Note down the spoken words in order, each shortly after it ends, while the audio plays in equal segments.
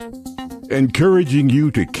Encouraging you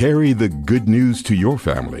to carry the good news to your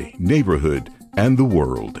family, neighborhood, and the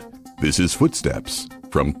world. This is Footsteps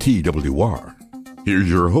from TWR. Here's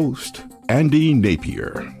your host, Andy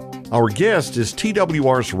Napier. Our guest is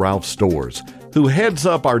TWR's Ralph Stores, who heads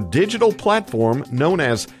up our digital platform known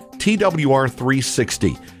as TWR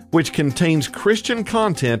 360, which contains Christian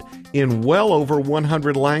content in well over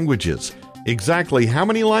 100 languages. Exactly how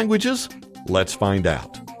many languages? Let's find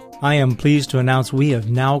out. I am pleased to announce we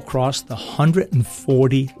have now crossed the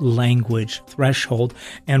 140 language threshold,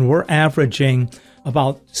 and we're averaging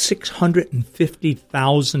about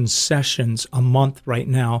 650,000 sessions a month right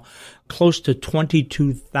now. Close to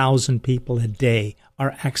 22,000 people a day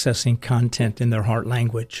are accessing content in their heart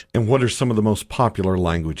language. And what are some of the most popular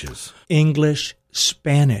languages? English,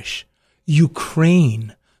 Spanish,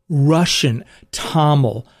 Ukraine, Russian,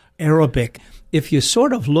 Tamil, Arabic. If you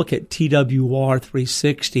sort of look at TWR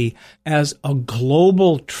 360 as a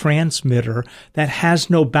global transmitter that has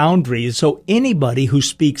no boundaries, so anybody who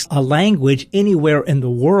speaks a language anywhere in the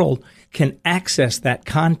world can access that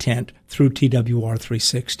content through TWR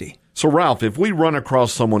 360. So, Ralph, if we run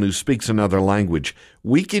across someone who speaks another language,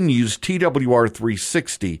 we can use TWR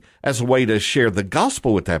 360 as a way to share the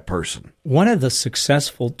gospel with that person. One of the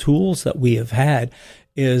successful tools that we have had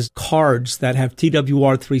is cards that have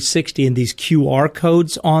TWR 360 and these QR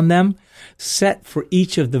codes on them set for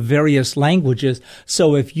each of the various languages.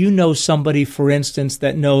 So if you know somebody, for instance,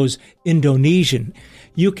 that knows Indonesian,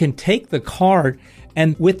 you can take the card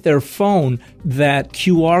and with their phone, that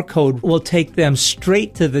QR code will take them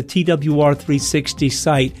straight to the TWR 360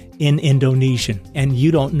 site in Indonesian. And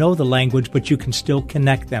you don't know the language, but you can still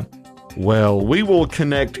connect them. Well, we will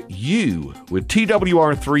connect you with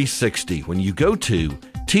TWR 360 when you go to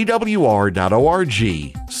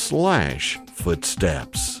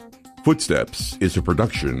twr.org/footsteps. Footsteps is a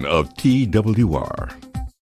production of TWR.